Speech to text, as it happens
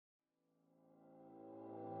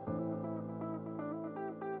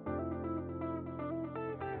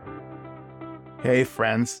Hey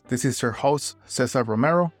friends, this is your host, Cesar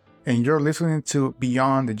Romero, and you're listening to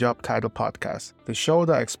Beyond the Job Title podcast, the show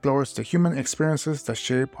that explores the human experiences that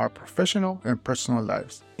shape our professional and personal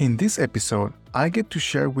lives. In this episode, I get to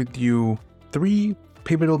share with you 3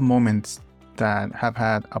 pivotal moments that have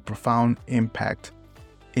had a profound impact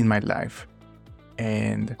in my life.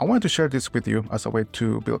 And I wanted to share this with you as a way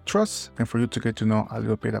to build trust and for you to get to know a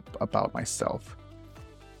little bit about myself.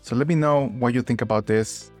 So let me know what you think about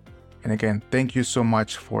this. And again, thank you so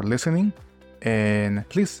much for listening, and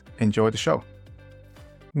please enjoy the show.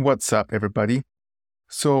 What's up, everybody?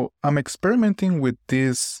 So I'm experimenting with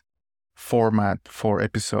this format for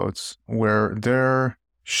episodes where they're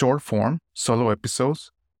short form, solo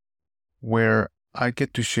episodes, where I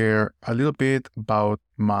get to share a little bit about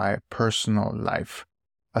my personal life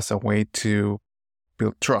as a way to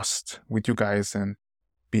build trust with you guys and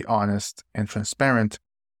be honest and transparent,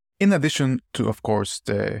 in addition to, of course,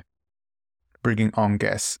 the bringing on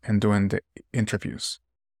guests and doing the interviews.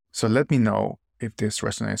 So let me know if this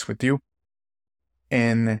resonates with you.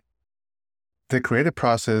 And the creative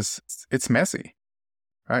process, it's messy,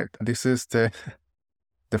 right? This is the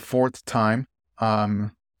 4th time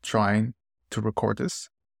I'm trying to record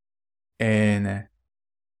this. And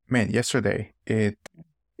man, yesterday, it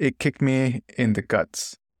kicked me in the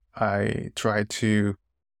guts. I tried to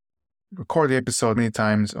record the episode many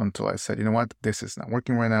times until I said, you know what, this is not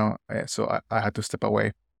working right now. So I had to step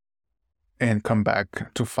away and come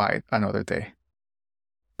back to fight another day.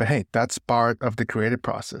 But hey, that's part of the creative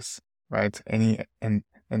process, right? Any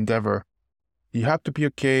endeavor, you have to be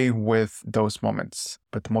okay with those moments.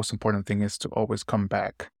 But the most important thing is to always come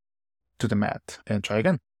back to the mat and try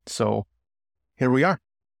again. So here we are.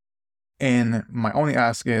 And my only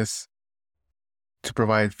ask is to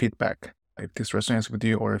provide feedback. If this resonates with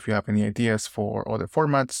you, or if you have any ideas for other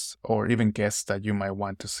formats or even guests that you might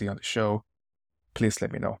want to see on the show, please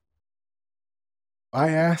let me know. I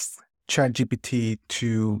asked ChatGPT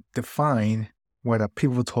to define what a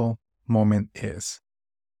pivotal moment is.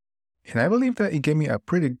 And I believe that it gave me a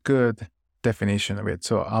pretty good definition of it.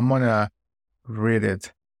 So I'm going to read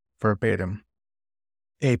it verbatim.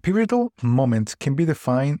 A pivotal moment can be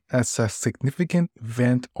defined as a significant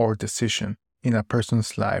event or decision in a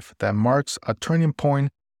person's life that marks a turning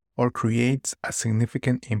point or creates a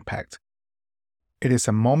significant impact. It is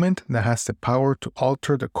a moment that has the power to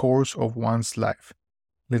alter the course of one's life,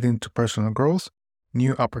 leading to personal growth,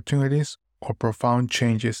 new opportunities, or profound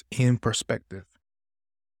changes in perspective.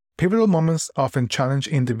 Pivotal moments often challenge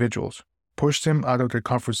individuals, push them out of their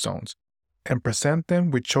comfort zones, and present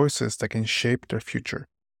them with choices that can shape their future.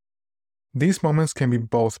 These moments can be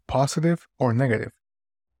both positive or negative,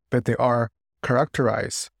 but they are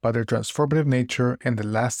characterized by their transformative nature and the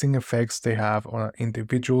lasting effects they have on an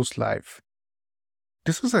individual's life.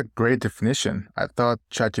 This was a great definition. I thought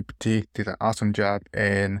ChatGPT did an awesome job,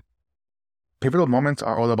 and pivotal moments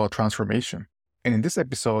are all about transformation. And in this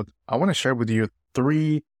episode, I want to share with you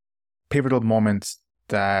 3 pivotal moments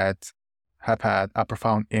that have had a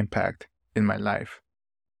profound impact in my life.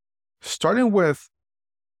 Starting with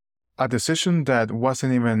a decision that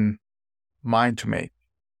wasn't even mine to make.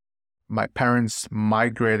 My parents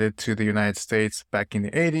migrated to the United States back in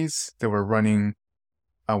the 80s. They were running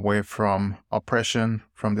away from oppression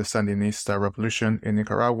from the Sandinista revolution in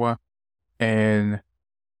Nicaragua. And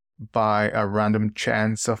by a random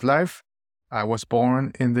chance of life, I was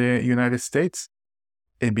born in the United States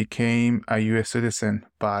and became a U.S. citizen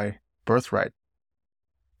by birthright.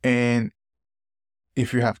 And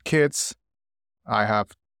if you have kids, I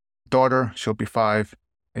have a daughter, she'll be 5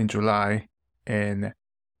 in July, and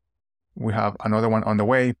we have another one on the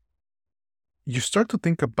way. You start to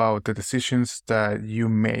think about the decisions that you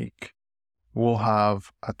make will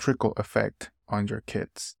have a trickle effect on your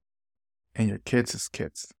kids and your kids'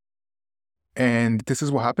 kids. And this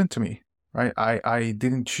is what happened to me, right? I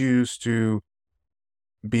didn't choose to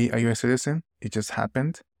be a U.S. citizen. It just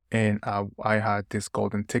happened. And I had this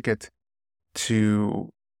golden ticket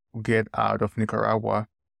to get out of Nicaragua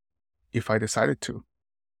if I decided to.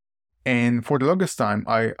 And for the longest time,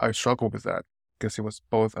 I struggled with that because it was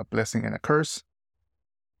both a blessing and a curse.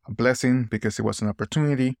 A blessing because it was an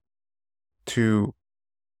opportunity to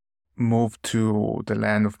move to the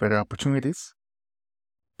land of better opportunities,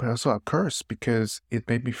 but also a curse because it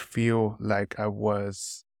made me feel like I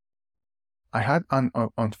had an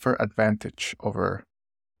unfair advantage over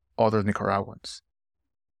other Nicaraguans.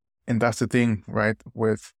 And that's the thing, right,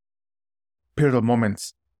 with pivotal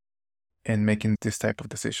moments and making this type of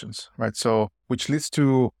decisions, right? So, which leads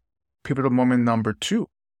to pivotal moment number 2,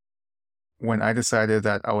 when I decided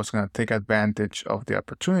that I was going to take advantage of the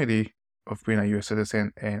opportunity of being a US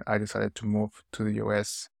citizen, and I decided to move to the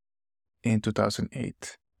US in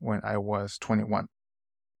 2008 when I was 21.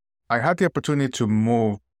 I had the opportunity to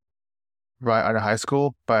move right out of high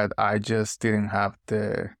school, but I just didn't have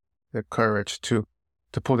the courage to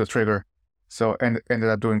pull the trigger. So ended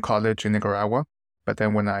up doing college in Nicaragua. But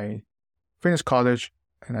then when I finished college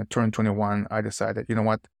and I turned 21, I decided, you know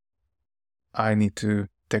what? I need to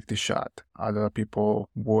take this shot. A lot of people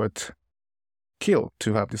would kill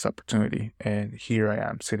to have this opportunity. And here I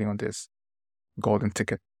am sitting on this golden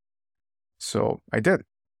ticket. So I did.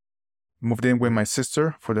 Moved in with my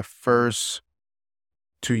sister for the first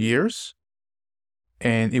 2 years.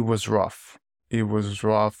 And it was rough. It was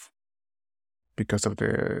rough because of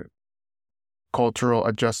the cultural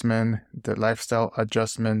adjustment, the lifestyle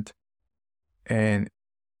adjustment. And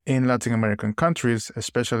in Latin American countries,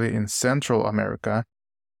 especially in Central America,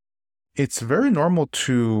 it's very normal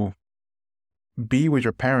to be with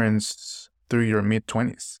your parents through your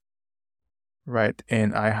mid-20s, right?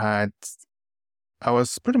 And I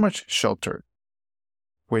was pretty much sheltered,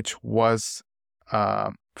 which was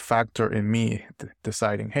a factor in me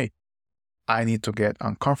deciding, hey, I need to get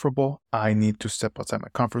uncomfortable. I need to step outside my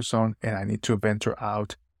comfort zone, and I need to venture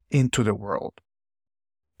out into the world.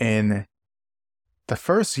 And the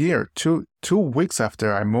first year, two weeks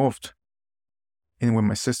after I moved in with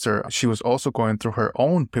my sister, she was also going through her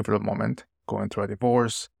own pivotal moment, going through a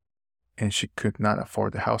divorce, and she could not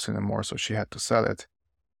afford the house anymore, so she had to sell it.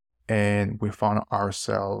 And we found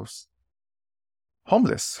ourselves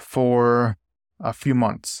homeless for a few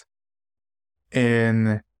months.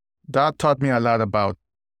 And that taught me a lot about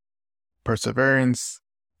perseverance,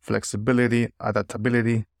 flexibility,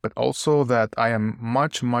 adaptability, but also that I am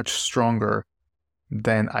much, much stronger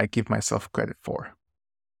than I give myself credit for.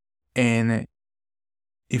 And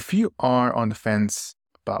if you are on the fence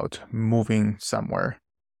about moving somewhere,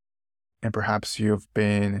 and perhaps you've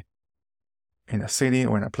been in a city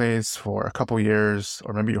or in a place for a couple years,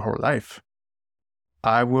 or maybe your whole life,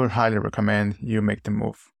 I would highly recommend you make the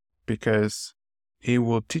move, because it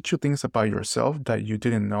will teach you things about yourself that you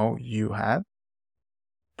didn't know you had.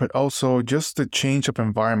 But also just the change of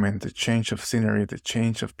environment, the change of scenery, the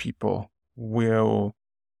change of people will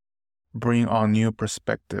bring on new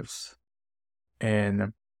perspectives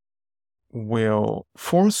and will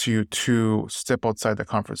force you to step outside the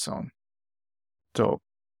comfort zone. So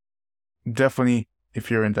definitely, if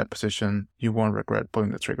you're in that position, you won't regret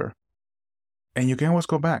pulling the trigger. And you can always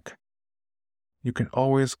go back. You can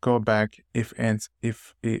always go back if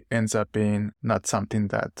it ends up being not something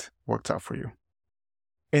that works out for you.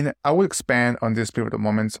 And I will expand on these pivotal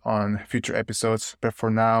moments on future episodes, but for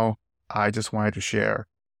now, I just wanted to share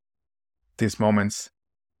these moments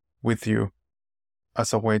with you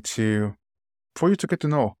as a way for you to get to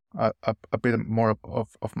know a bit more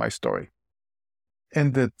of my story.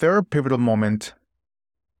 And the third pivotal moment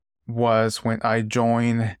was when I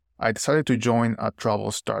decided to join a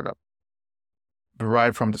travel startup.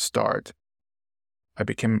 Right from the start, I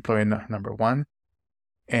became employee number one,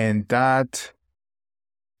 and that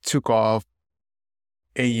took off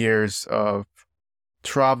 8 years of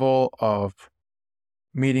travel, of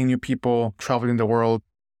meeting new people, traveling the world,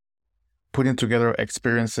 putting together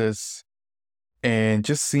experiences, and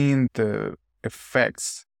just seeing the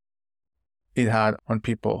effects it had on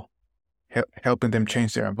people, helping them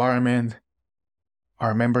change their environment. I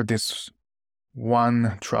remember this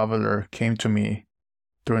one traveler came to me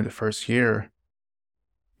during the first year,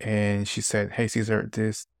 and she said, "Hey, Cesar,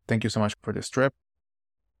 thank you so much for this trip.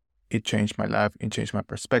 It changed my life, it changed my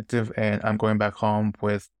perspective, and I'm going back home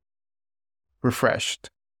with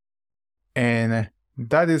refreshed." And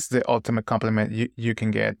that is the ultimate compliment you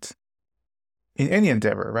can get in any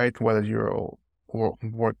endeavor, right? Whether you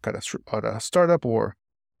work at a startup or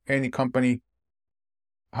any company,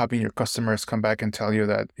 having your customers come back and tell you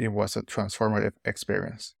that it was a transformative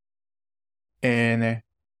experience. And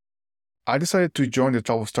I decided to join the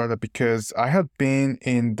travel startup because I had been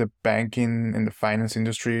in the banking and the finance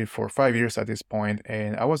industry for 5 years at this point,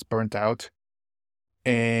 and I was burnt out.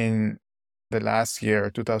 In the last year,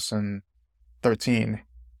 2013,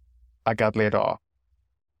 I got laid off.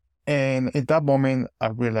 And in that moment, I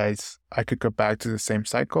realized I could go back to the same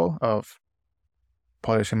cycle of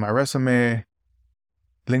polishing my resume.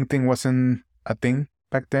 LinkedIn wasn't a thing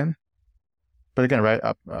back then. But again, right,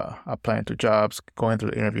 applying to jobs, going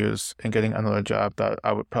through the interviews, and getting another job that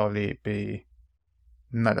I would probably be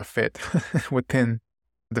not a fit within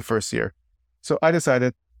the first year. So I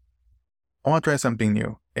decided I want to try something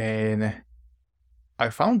new. And I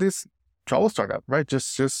found this travel startup, right?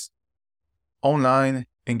 Just online,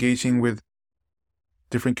 engaging with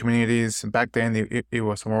different communities. Back then, it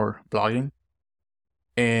was more blogging.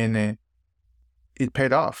 And it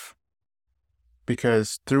paid off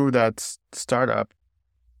because through that startup,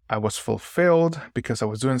 I was fulfilled because I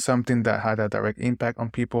was doing something that had a direct impact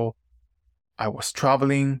on people. I was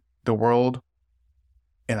traveling the world,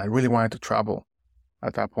 and I really wanted to travel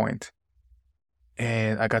at that point.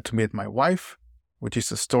 And I got to meet my wife, which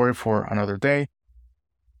is a story for another day.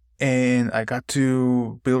 And I got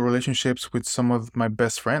to build relationships with some of my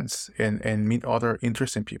best friends and meet other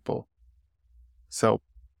interesting people. So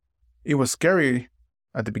it was scary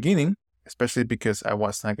at the beginning, especially because I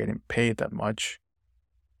was not getting paid that much.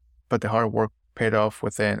 But the hard work paid off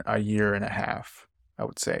within a year and a half, I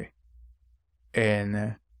would say.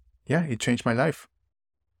 And it changed my life.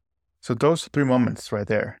 So those 3 moments right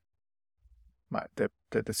there,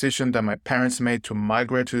 the decision that my parents made to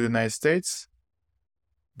migrate to the United States,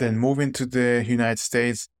 then moving to the United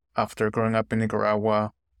States after growing up in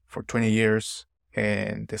Nicaragua for 20 years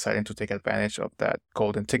and deciding to take advantage of that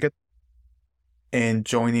golden ticket, and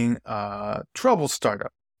joining a travel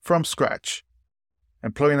startup from scratch,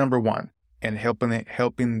 employee number 1, and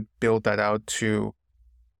helping build that out to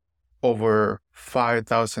over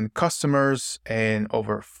 5,000 customers and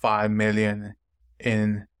over 5 million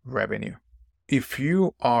in revenue. If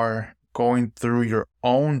you are going through your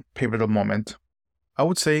own pivotal moment, I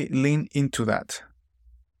would say lean into that.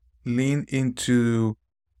 Lean into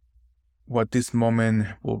what this moment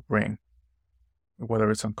will bring. Whether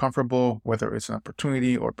it's uncomfortable, whether it's an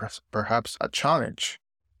opportunity, or perhaps a challenge.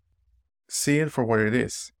 See it for what it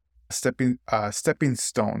is. A stepping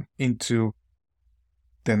stone into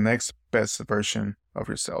the next best version of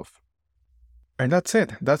yourself. And that's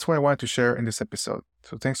it. That's what I wanted to share in this episode.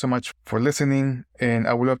 So thanks so much for listening. And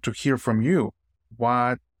I would love to hear from you.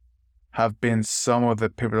 What have been some of the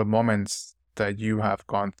pivotal moments that you have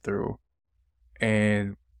gone through?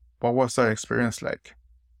 And what was that experience like?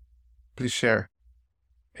 Please share.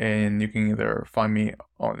 And you can either find me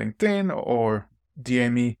on LinkedIn or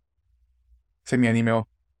DM me. Send me an email.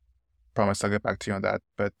 Promise I'll get back to you on that.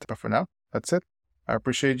 But for now, that's it. I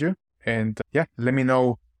appreciate you. And let me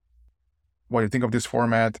know what you think of this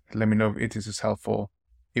format. Let me know if it is helpful,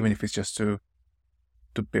 even if it's just to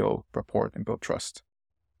build rapport and build trust.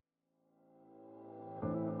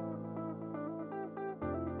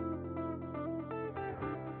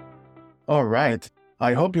 All right.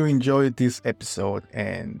 I hope you enjoyed this episode,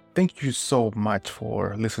 and thank you so much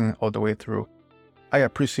for listening all the way through. I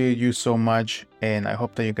appreciate you so much, and I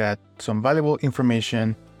hope that you got some valuable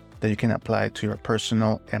information that you can apply to your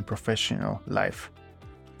personal and professional life.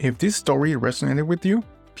 If this story resonated with you,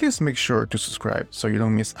 please make sure to subscribe so you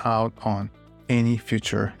don't miss out on any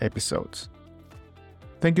future episodes.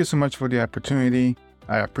 Thank you so much for the opportunity.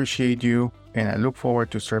 I appreciate you, and I look forward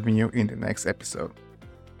to serving you in the next episode.